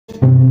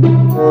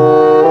I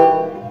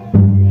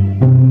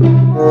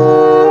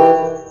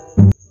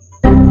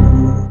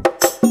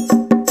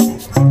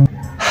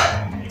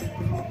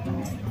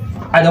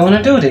don't want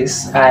to do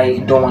this. I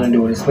don't want to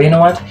do this. But you know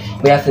what?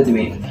 We have to do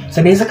it.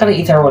 So basically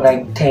it's around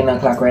like 10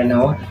 o'clock right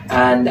now.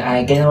 And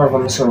I get around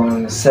from so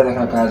around 7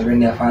 o'clock because we're in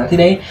there for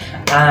today.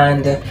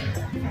 And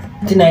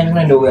tonight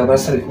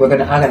we're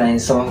gonna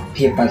organize some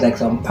papers, like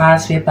some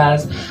past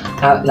papers.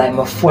 Like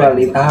my folder,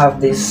 I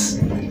have this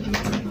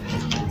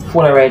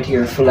folder right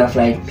here full of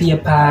like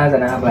papers,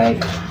 and I have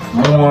like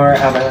more. I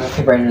have like a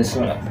paper in this.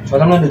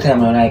 What I'm gonna do tonight, I'm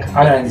gonna like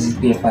organize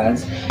these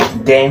papers.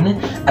 Then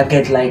I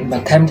get like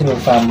my timetable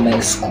from my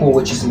school,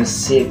 which is my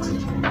CXC.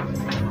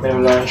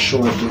 I'm gonna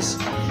show this,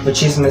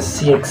 which is my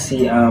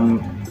CXC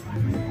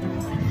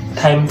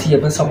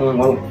timetable. Something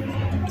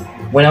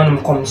when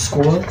I'm come to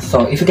school.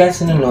 So if you guys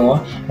don't know,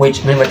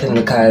 which never tell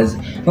me, because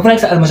before I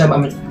say as much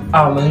about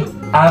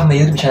I have my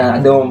YouTube channel,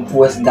 I don't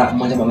post that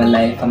much about my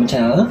life on my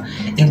channel,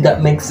 if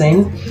that makes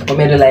sense. We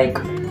made like,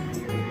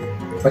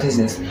 what is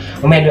this?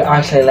 We made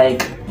actually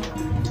like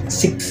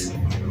 6.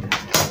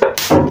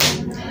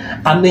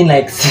 I'm doing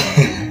like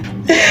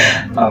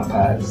oh,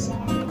 pause.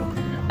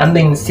 I'm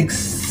doing six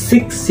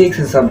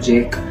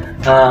subject.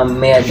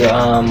 May I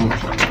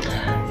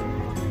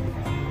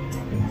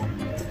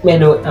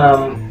do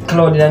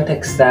clothing and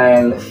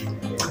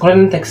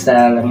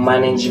textile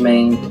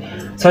management,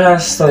 social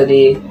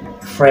study,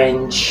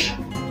 French,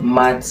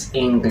 maths,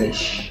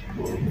 English.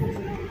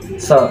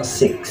 So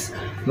 6.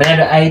 When I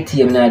do IT,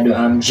 when I do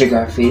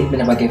geography, I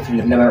never get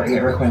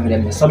recommended for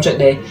them the subject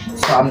there.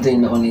 So I'm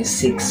doing only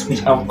 6,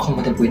 which I'm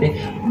comfortable with it.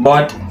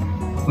 But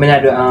when I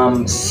do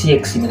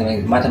CXC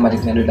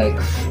mathematics, I do like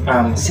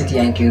city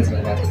and kills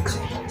mathematics.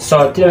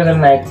 So today we're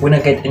gonna like, we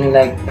don't get any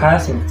like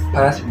pass for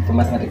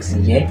mathematics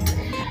yet.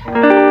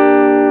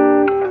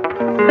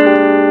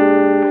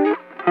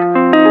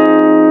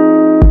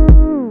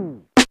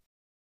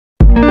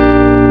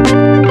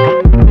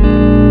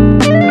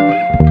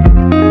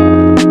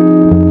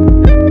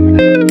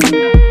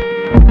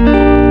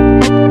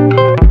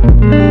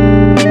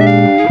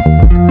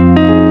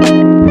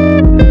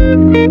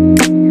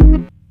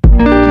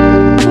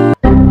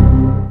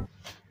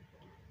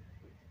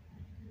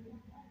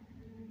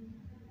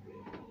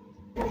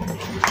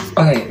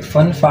 Okay,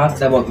 fun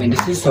facts about me.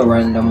 This is so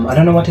random. I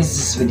don't know what is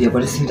this video,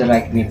 but it seems to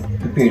like me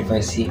prepared for a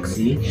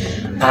CXC.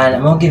 And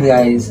I'm gonna give you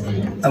guys,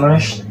 I don't know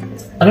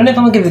if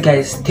I'm gonna give you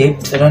guys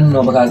tips. I don't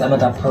know, because I'm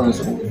not a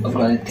person who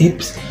got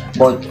tips.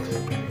 But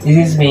this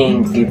is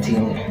me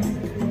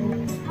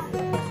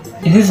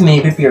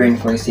preparing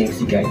for a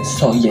CXC, guys.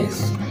 So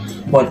yes.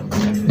 But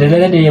the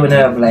other day when I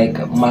have like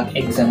a mock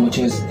exam, which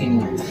was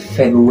in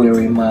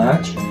February,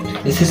 March.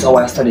 This is how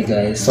I study,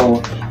 guys.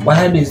 So what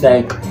I do is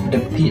like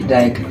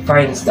for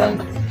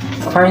instance,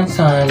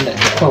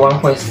 one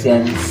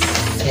question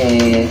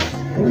say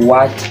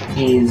what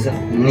is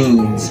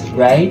needs,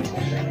 right?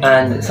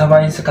 And so for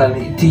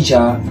instance,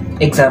 teacher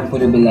example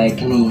will be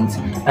like needs.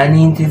 And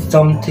needs is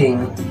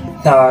something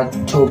thought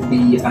to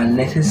be a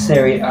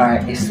necessary or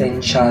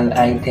essential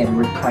item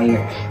requires.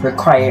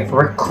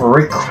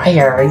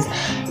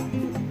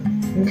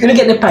 You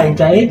get the point,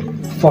 right?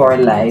 For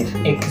life.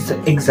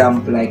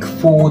 Example like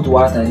food,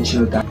 water, and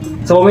shelter.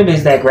 So what we do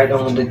is like write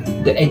down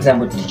the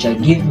example teacher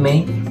give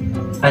me,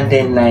 and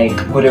then like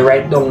we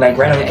write down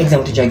the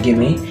example teacher give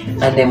me,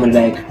 and then we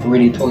like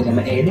read it out in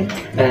my head,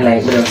 and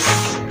like we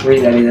just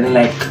read it and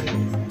like,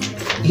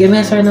 you get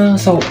me right now.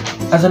 So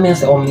as I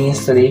say, on me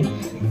study,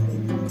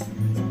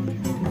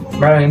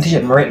 write down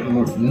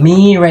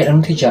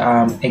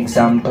teacher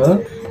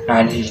example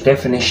and his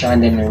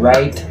definition, then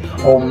write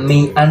on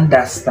me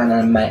understand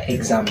and my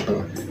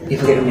example.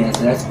 If you get me,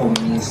 so that's all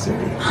me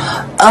study.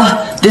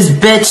 This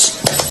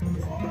bitch.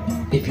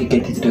 If you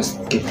get it, just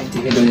get it.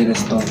 If you don't,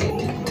 just don't get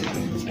it.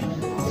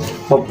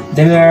 But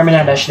them remember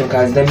not dash them,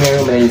 because them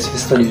remember I used to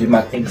study with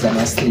my exam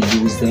and still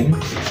use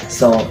them.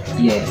 So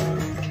yeah.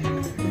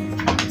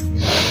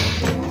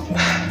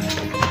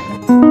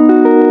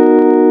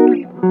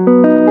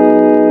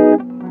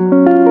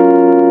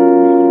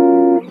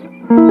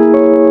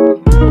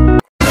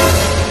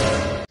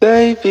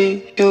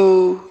 Baby,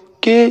 you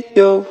get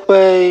your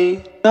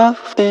way.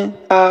 Nothing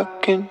I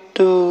can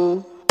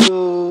do.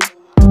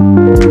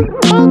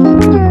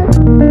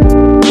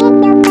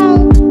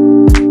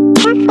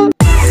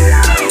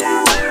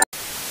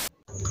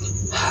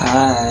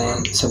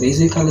 Hi, so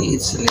basically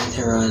it's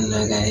later on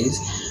guys,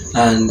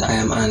 and I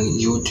am on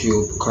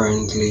YouTube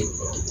currently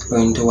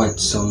going to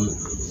watch some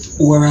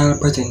oral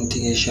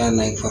presentation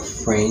like for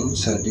French.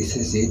 So this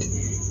is it.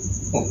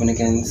 Open you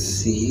can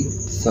see.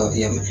 So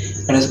yeah,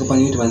 I just go on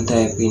YouTube and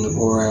type in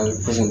oral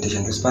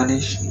presentation for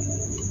Spanish.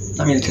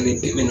 I'm literally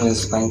pick my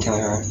nose span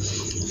camera,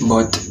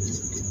 but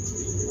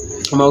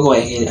I'm gonna go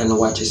ahead and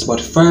watch this.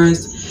 But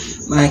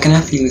first, my eye kind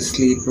of feel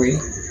slippery.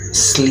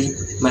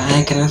 My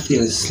eye kind of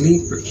feel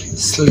slippery.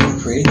 So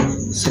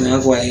I'm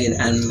gonna go ahead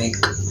and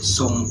make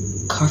some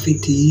coffee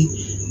tea.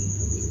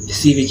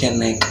 See if we can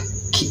like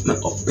keep me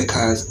up,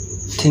 because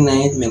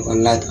tonight I have a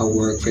lot of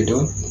work to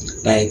do,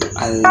 like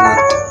a lot.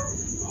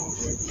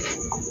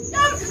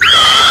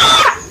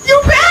 You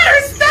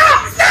better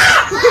stop!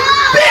 Stop!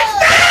 Bitch,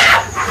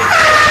 stop!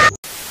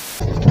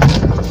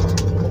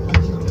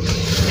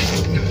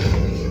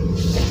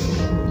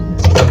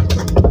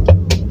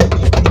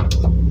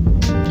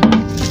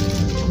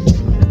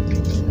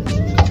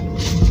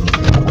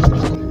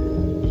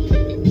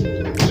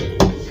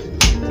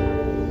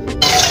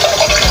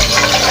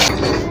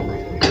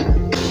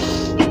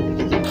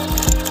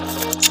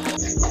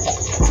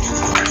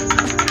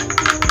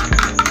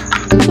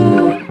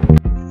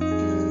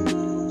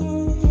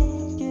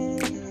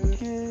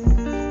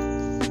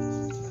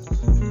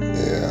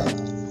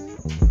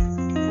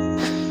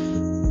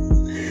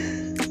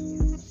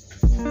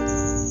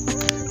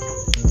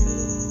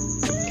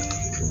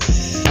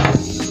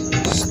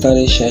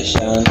 Study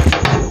session.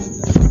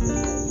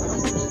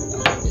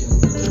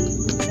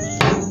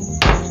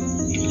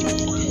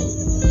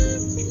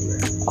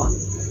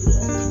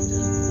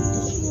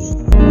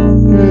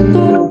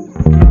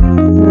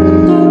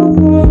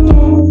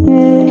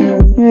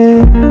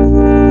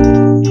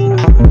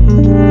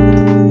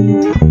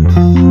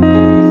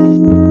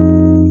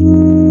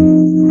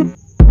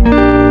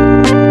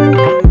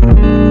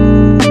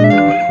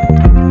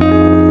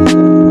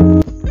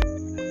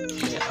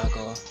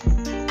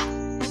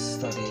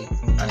 Study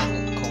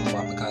and come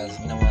back because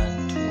I want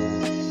to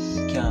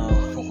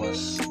can't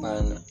focus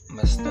on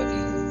my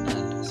study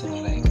and so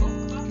like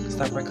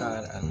stop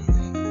record and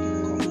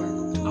come back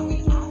to me.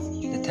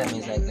 The time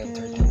is like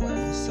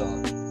 11:31, so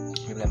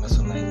maybe I'm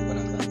also like 1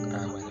 o'clock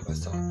or whatever,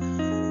 so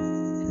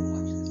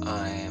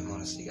I'm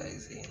gonna see you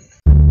guys in.